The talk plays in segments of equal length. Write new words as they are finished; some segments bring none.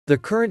The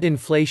current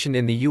inflation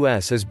in the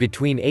US is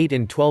between 8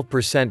 and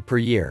 12% per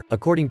year,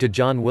 according to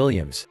John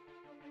Williams.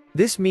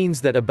 This means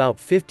that about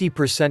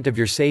 50% of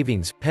your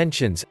savings,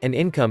 pensions, and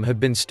income have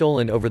been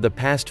stolen over the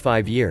past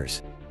 5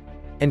 years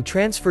and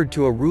transferred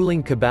to a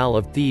ruling cabal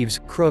of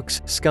thieves,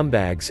 crooks,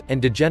 scumbags,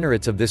 and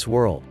degenerates of this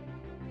world.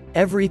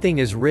 Everything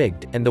is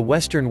rigged, and the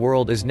Western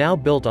world is now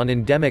built on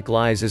endemic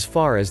lies as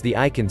far as the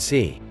eye can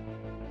see.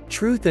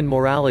 Truth and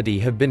morality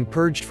have been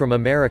purged from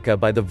America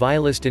by the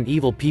vilest and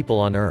evil people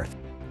on earth.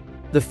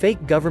 The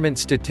fake government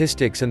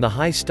statistics and the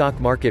high stock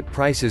market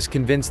prices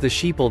convince the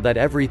sheeple that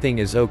everything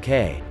is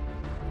okay.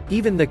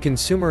 Even the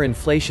consumer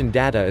inflation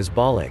data is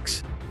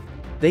bollocks.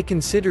 They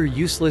consider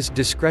useless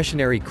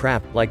discretionary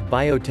crap like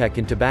biotech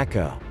and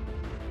tobacco.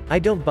 I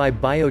don't buy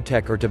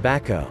biotech or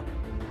tobacco.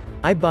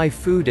 I buy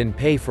food and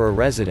pay for a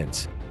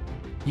residence.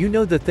 You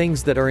know, the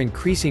things that are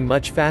increasing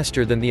much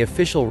faster than the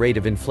official rate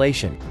of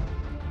inflation.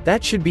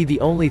 That should be the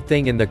only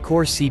thing in the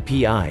core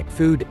CPI,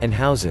 food and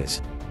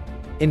houses.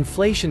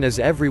 Inflation is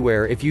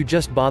everywhere if you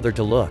just bother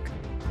to look.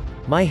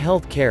 My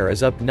health care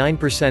is up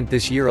 9%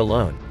 this year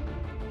alone.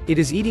 It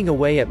is eating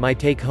away at my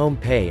take-home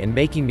pay and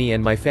making me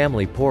and my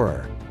family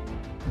poorer.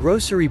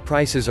 Grocery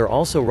prices are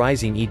also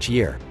rising each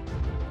year.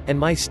 And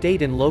my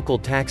state and local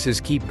taxes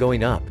keep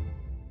going up.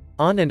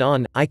 On and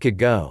on, I could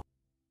go.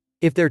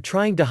 If they're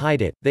trying to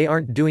hide it, they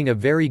aren't doing a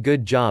very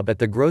good job at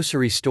the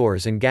grocery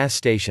stores and gas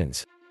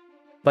stations.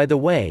 By the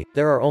way,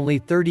 there are only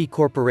 30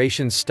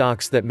 corporation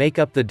stocks that make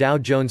up the Dow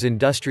Jones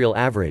Industrial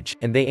Average,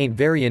 and they ain't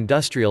very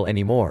industrial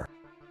anymore.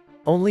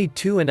 Only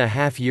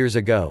 2.5 years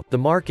ago, the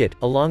market,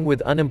 along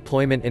with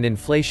unemployment and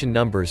inflation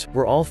numbers,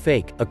 were all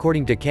fake,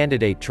 according to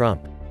candidate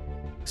Trump.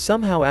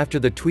 Somehow after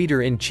the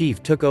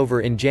tweeter-in-chief took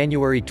over in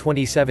January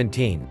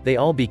 2017, they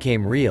all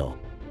became real.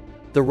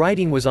 The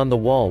writing was on the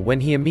wall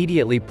when he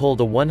immediately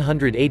pulled a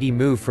 180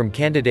 move from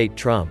candidate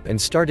Trump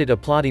and started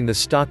applauding the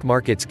stock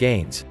market's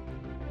gains.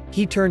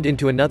 He turned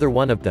into another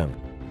one of them.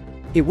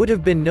 It would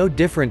have been no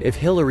different if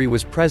Hillary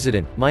was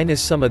president,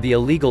 minus some of the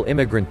illegal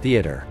immigrant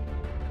theater.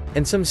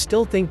 And some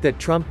still think that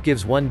Trump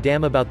gives one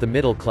damn about the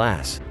middle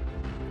class.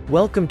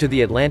 Welcome to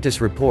the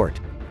Atlantis Report.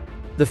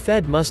 The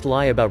Fed must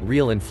lie about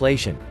real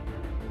inflation.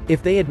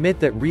 If they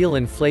admit that real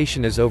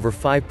inflation is over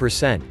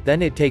 5%,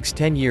 then it takes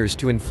 10 years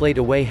to inflate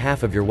away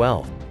half of your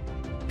wealth.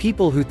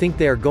 People who think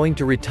they are going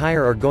to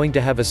retire are going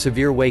to have a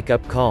severe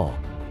wake-up call.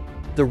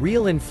 The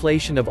real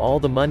inflation of all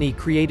the money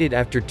created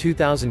after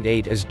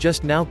 2008 is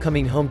just now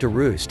coming home to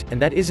roost, and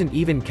that isn't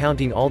even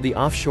counting all the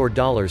offshore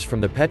dollars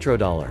from the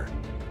petrodollar.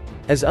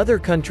 As other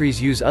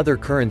countries use other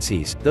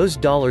currencies, those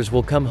dollars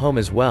will come home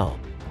as well.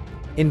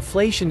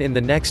 Inflation in the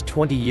next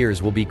 20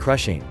 years will be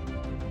crushing.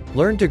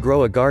 Learn to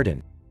grow a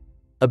garden.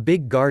 A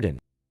big garden.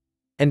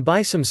 And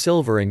buy some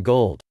silver and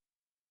gold.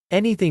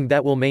 Anything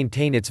that will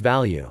maintain its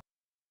value.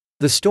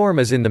 The storm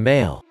is in the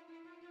mail.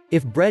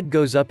 If bread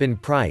goes up in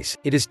price,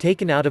 it is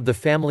taken out of the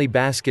family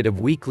basket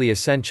of weekly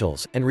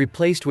essentials, and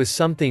replaced with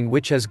something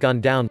which has gone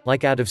down,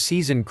 like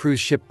out-of-season cruise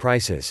ship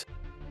prices.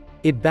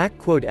 It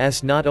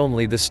 *s not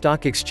only the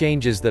stock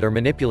exchanges that are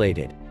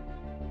manipulated.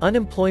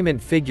 Unemployment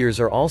figures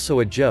are also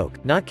a joke,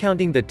 not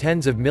counting the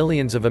tens of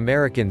millions of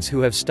Americans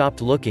who have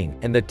stopped looking,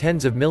 and the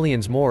tens of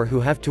millions more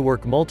who have to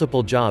work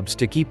multiple jobs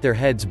to keep their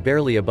heads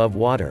barely above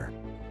water.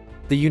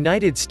 The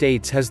United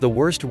States has the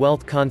worst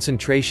wealth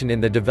concentration in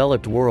the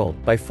developed world,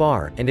 by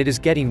far, and it is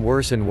getting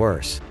worse and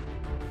worse.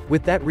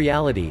 With that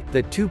reality,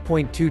 the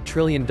 $2.2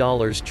 trillion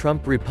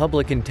Trump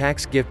Republican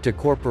tax gift to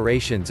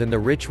corporations and the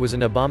rich was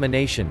an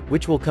abomination,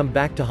 which will come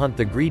back to haunt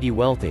the greedy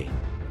wealthy.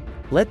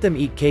 Let them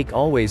eat cake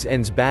always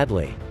ends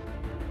badly.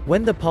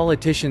 When the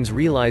politicians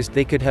realized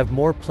they could have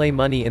more play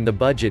money in the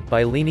budget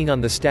by leaning on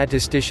the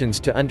statisticians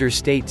to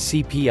understate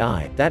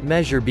CPI, that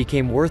measure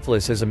became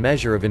worthless as a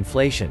measure of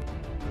inflation.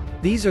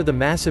 These are the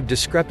massive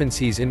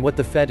discrepancies in what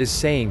the Fed is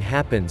saying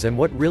happens and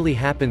what really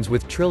happens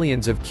with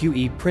trillions of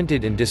QE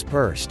printed and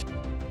dispersed.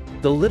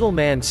 The little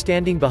man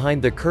standing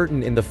behind the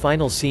curtain in the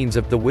final scenes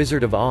of The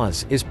Wizard of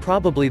Oz is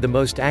probably the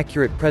most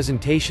accurate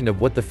presentation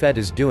of what the Fed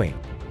is doing.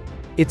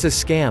 It's a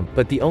scam,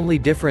 but the only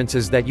difference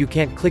is that you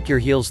can't click your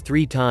heels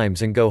 3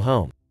 times and go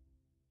home.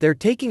 They're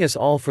taking us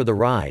all for the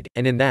ride,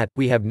 and in that,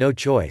 we have no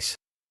choice.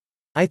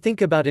 I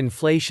think about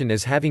inflation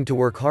as having to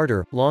work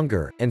harder,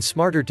 longer, and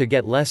smarter to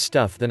get less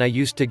stuff than I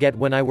used to get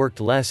when I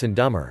worked less and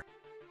dumber.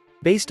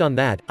 Based on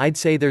that, I'd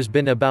say there's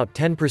been about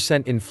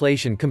 10%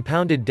 inflation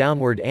compounded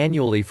downward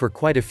annually for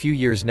quite a few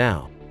years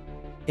now.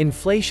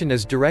 Inflation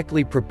is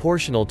directly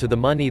proportional to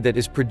the money that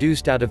is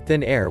produced out of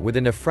thin air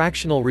within a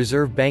fractional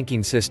reserve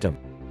banking system.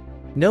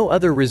 No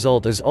other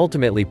result is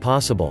ultimately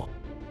possible.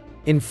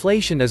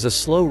 Inflation is a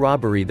slow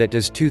robbery that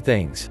does 2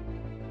 things.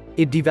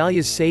 It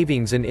devalues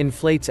savings and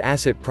inflates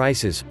asset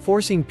prices,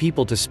 forcing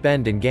people to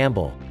spend and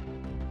gamble.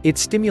 It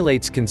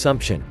stimulates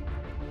consumption.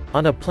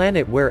 On a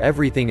planet where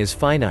everything is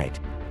finite,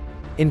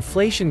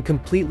 inflation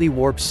completely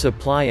warps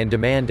supply and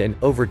demand and,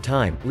 over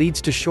time, leads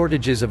to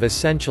shortages of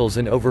essentials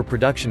and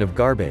overproduction of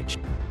garbage.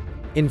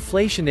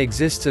 Inflation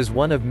exists as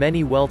one of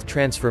many wealth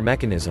transfer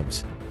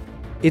mechanisms.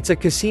 It's a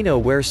casino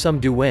where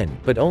some do win,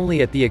 but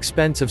only at the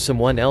expense of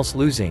someone else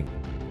losing.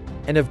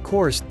 And of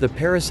course, the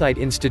parasite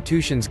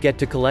institutions get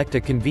to collect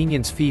a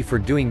convenience fee for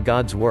doing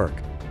God's work.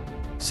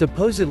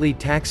 Supposedly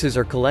taxes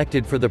are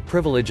collected for the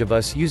privilege of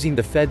us using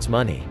the Fed's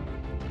money.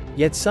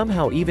 Yet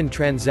somehow even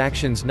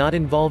transactions not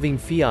involving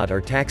fiat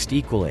are taxed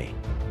equally.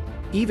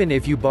 Even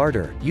if you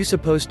barter, you're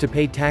supposed to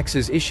pay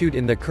taxes issued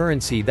in the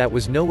currency that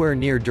was nowhere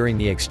near during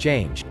the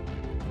exchange.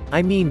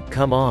 I mean,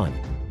 come on.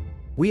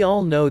 We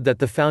all know that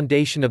the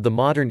foundation of the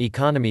modern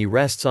economy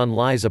rests on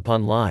lies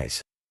upon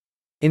lies.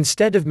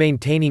 Instead of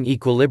maintaining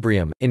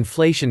equilibrium,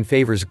 inflation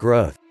favors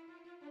growth.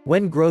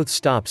 When growth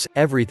stops,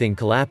 everything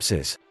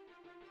collapses.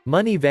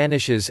 Money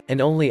vanishes,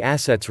 and only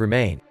assets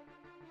remain.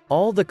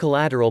 All the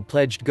collateral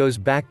pledged goes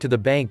back to the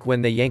bank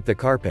when they yank the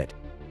carpet.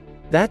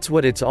 That's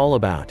what it's all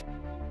about.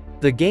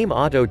 The game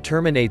auto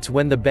terminates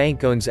when the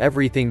bank owns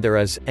everything there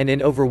is, and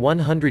in over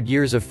 100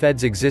 years of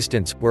Fed's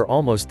existence, we're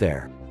almost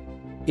there.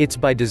 It's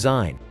by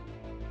design.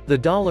 The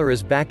dollar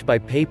is backed by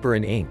paper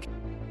and ink.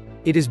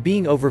 It is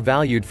being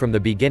overvalued from the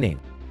beginning.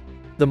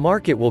 The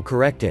market will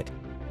correct it.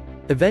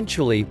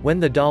 Eventually, when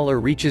the dollar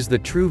reaches the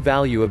true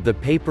value of the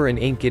paper and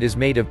ink it is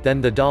made of, then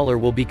the dollar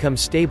will become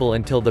stable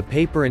until the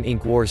paper and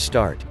ink wars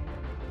start.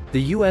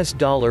 The US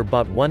dollar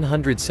bought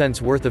 100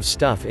 cents worth of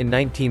stuff in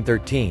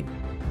 1913.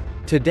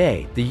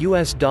 Today, the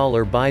US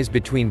dollar buys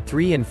between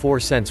 3 and 4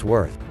 cents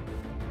worth.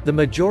 The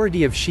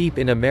majority of sheep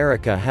in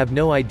America have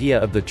no idea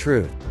of the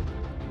truth.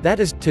 That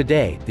is,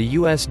 today, the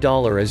US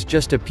dollar is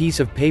just a piece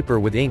of paper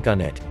with ink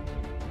on it.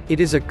 It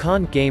is a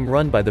con game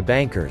run by the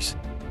bankers.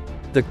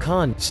 The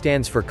con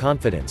stands for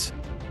confidence.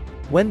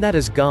 When that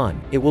is gone,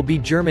 it will be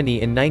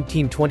Germany in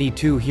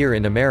 1922 here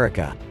in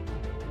America.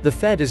 The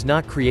Fed is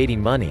not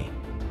creating money.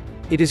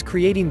 It is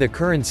creating the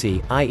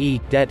currency, i.e.,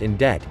 debt, and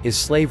debt is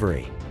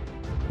slavery.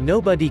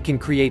 Nobody can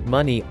create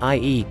money,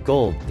 i.e.,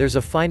 gold, there's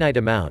a finite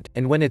amount,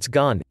 and when it's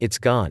gone, it's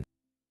gone.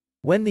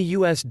 When the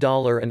US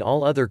dollar and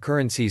all other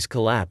currencies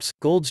collapse,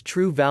 gold's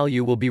true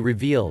value will be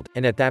revealed,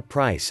 and at that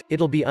price,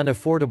 it'll be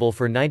unaffordable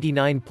for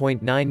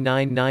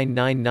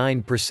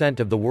 99.99999%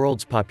 of the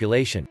world's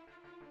population.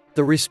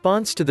 The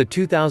response to the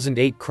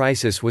 2008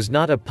 crisis was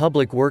not a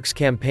public works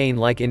campaign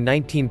like in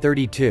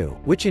 1932,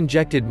 which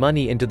injected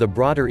money into the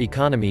broader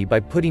economy by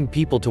putting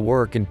people to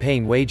work and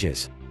paying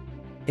wages.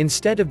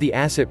 Instead of the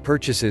asset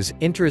purchases,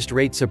 interest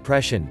rate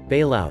suppression,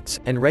 bailouts,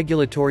 and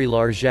regulatory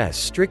largesse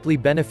strictly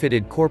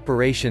benefited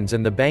corporations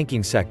and the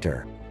banking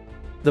sector.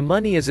 The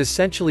money is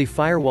essentially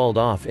firewalled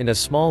off in a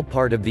small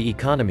part of the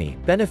economy,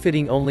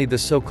 benefiting only the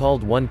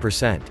so-called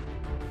 1%.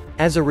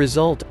 As a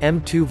result,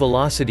 M2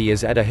 velocity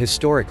is at a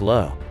historic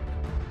low.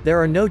 There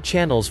are no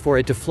channels for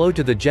it to flow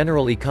to the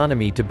general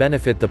economy to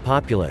benefit the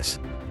populace.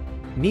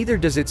 Neither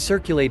does it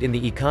circulate in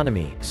the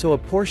economy, so a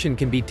portion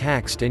can be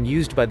taxed and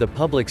used by the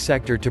public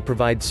sector to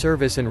provide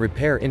service and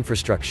repair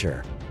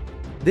infrastructure.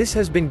 This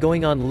has been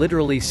going on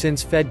literally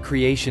since Fed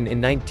creation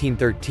in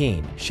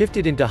 1913,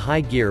 shifted into high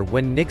gear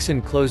when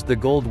Nixon closed the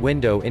gold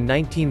window in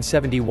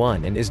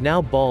 1971 and is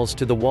now balls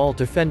to the wall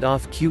to fend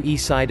off QE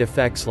side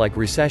effects like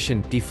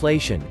recession,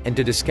 deflation, and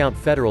to discount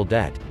federal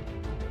debt.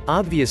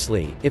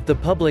 Obviously, if the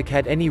public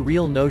had any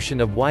real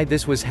notion of why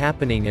this was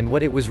happening and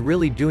what it was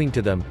really doing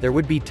to them, there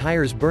would be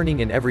tires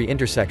burning in every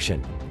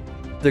intersection.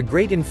 The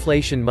great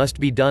inflation must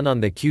be done on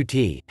the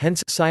QT,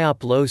 hence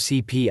PSYOP low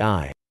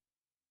CPI.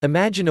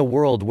 Imagine a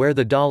world where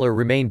the dollar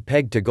remained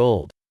pegged to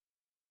gold.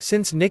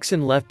 Since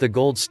Nixon left the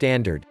gold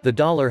standard, the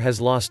dollar has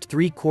lost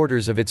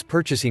 3/4 of its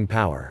purchasing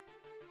power.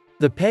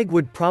 The peg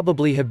would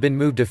probably have been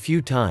moved a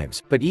few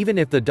times, but even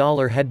if the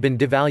dollar had been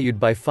devalued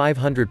by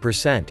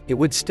 500%, it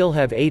would still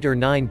have 8 or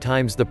 9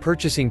 times the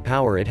purchasing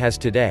power it has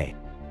today.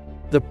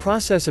 The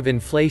process of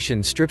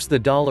inflation strips the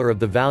dollar of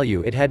the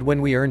value it had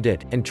when we earned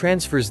it, and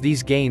transfers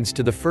these gains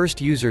to the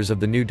first users of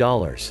the new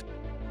dollars.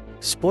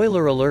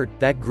 Spoiler alert,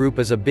 that group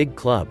is a big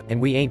club, and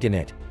we ain't in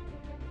it.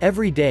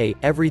 Every day,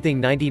 everything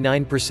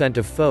 99%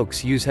 of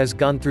folks use has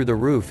gone through the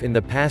roof in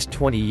the past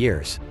 20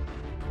 years.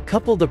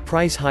 Couple the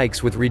price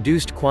hikes with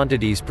reduced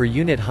quantities per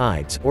unit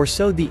hides, or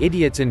so the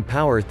idiots in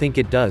power think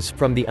it does,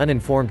 from the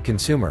uninformed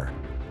consumer.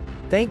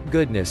 Thank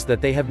goodness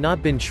that they have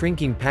not been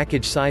shrinking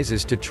package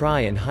sizes to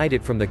try and hide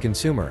it from the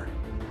consumer.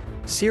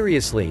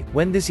 Seriously,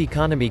 when this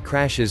economy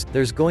crashes,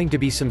 there's going to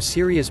be some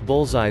serious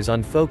bullseyes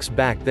on folks'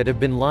 back that have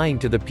been lying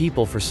to the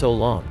people for so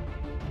long.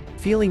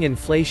 Feeling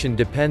inflation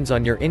depends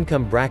on your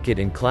income bracket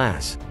and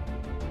class.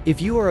 If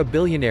you are a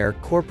billionaire,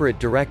 corporate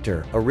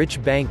director, a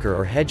rich banker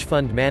or hedge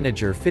fund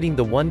manager fitting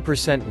the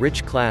 1%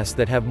 rich class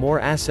that have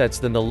more assets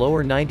than the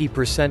lower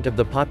 90% of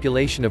the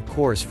population, of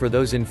course for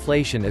those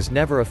inflation is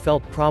never a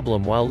felt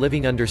problem while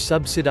living under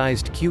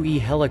subsidized QE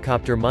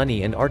helicopter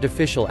money and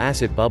artificial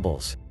asset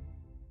bubbles.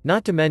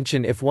 Not to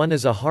mention if one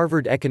is a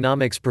Harvard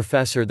economics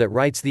professor that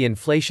writes the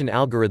inflation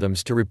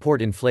algorithms to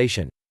report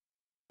inflation.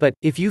 But,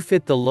 if you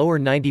fit the lower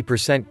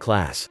 90%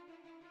 class,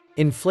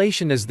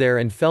 inflation is there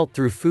and felt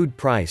through food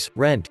price,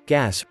 rent,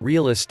 gas,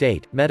 real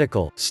estate,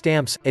 medical,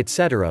 stamps,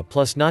 etc.,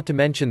 plus not to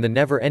mention the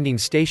never-ending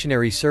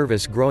stationary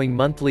service growing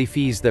monthly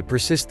fees that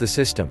persist the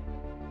system.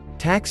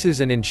 Taxes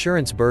and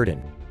insurance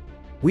burden.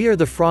 We are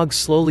the frogs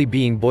slowly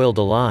being boiled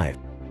alive.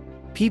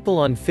 People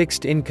on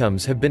fixed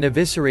incomes have been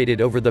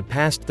eviscerated over the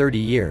past 30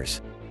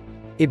 years.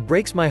 It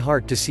breaks my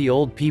heart to see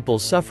old people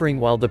suffering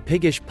while the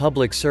piggish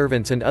public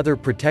servants and other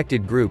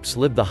protected groups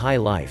live the high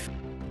life.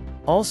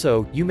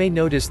 Also, you may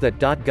notice that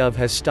 .gov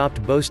has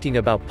stopped boasting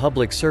about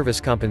public service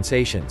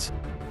compensations.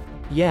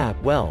 Yeah,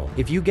 well,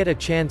 if you get a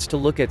chance to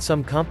look at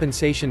some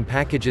compensation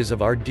packages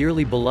of our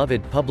dearly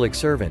beloved public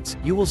servants,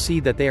 you will see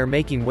that they are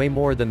making way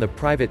more than the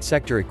private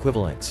sector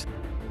equivalents.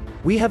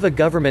 We have a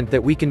government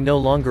that we can no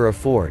longer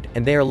afford,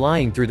 and they are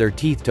lying through their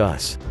teeth to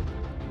us.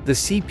 The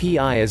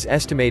CPI is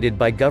estimated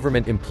by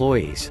government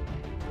employees.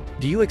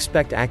 Do you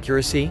expect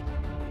accuracy?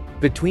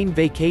 Between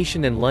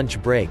vacation and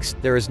lunch breaks,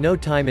 there is no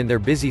time in their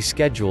busy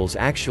schedules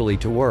actually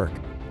to work.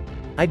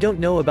 I don't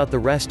know about the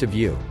rest of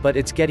you, but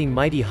it's getting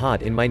mighty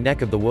hot in my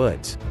neck of the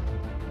woods.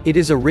 It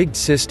is a rigged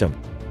system.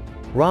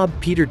 Rob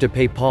Peter to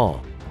pay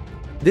Paul.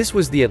 This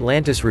was the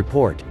Atlantis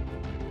Report.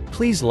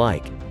 Please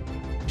like,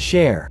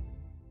 share,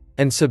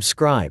 and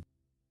subscribe.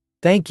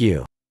 Thank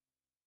you.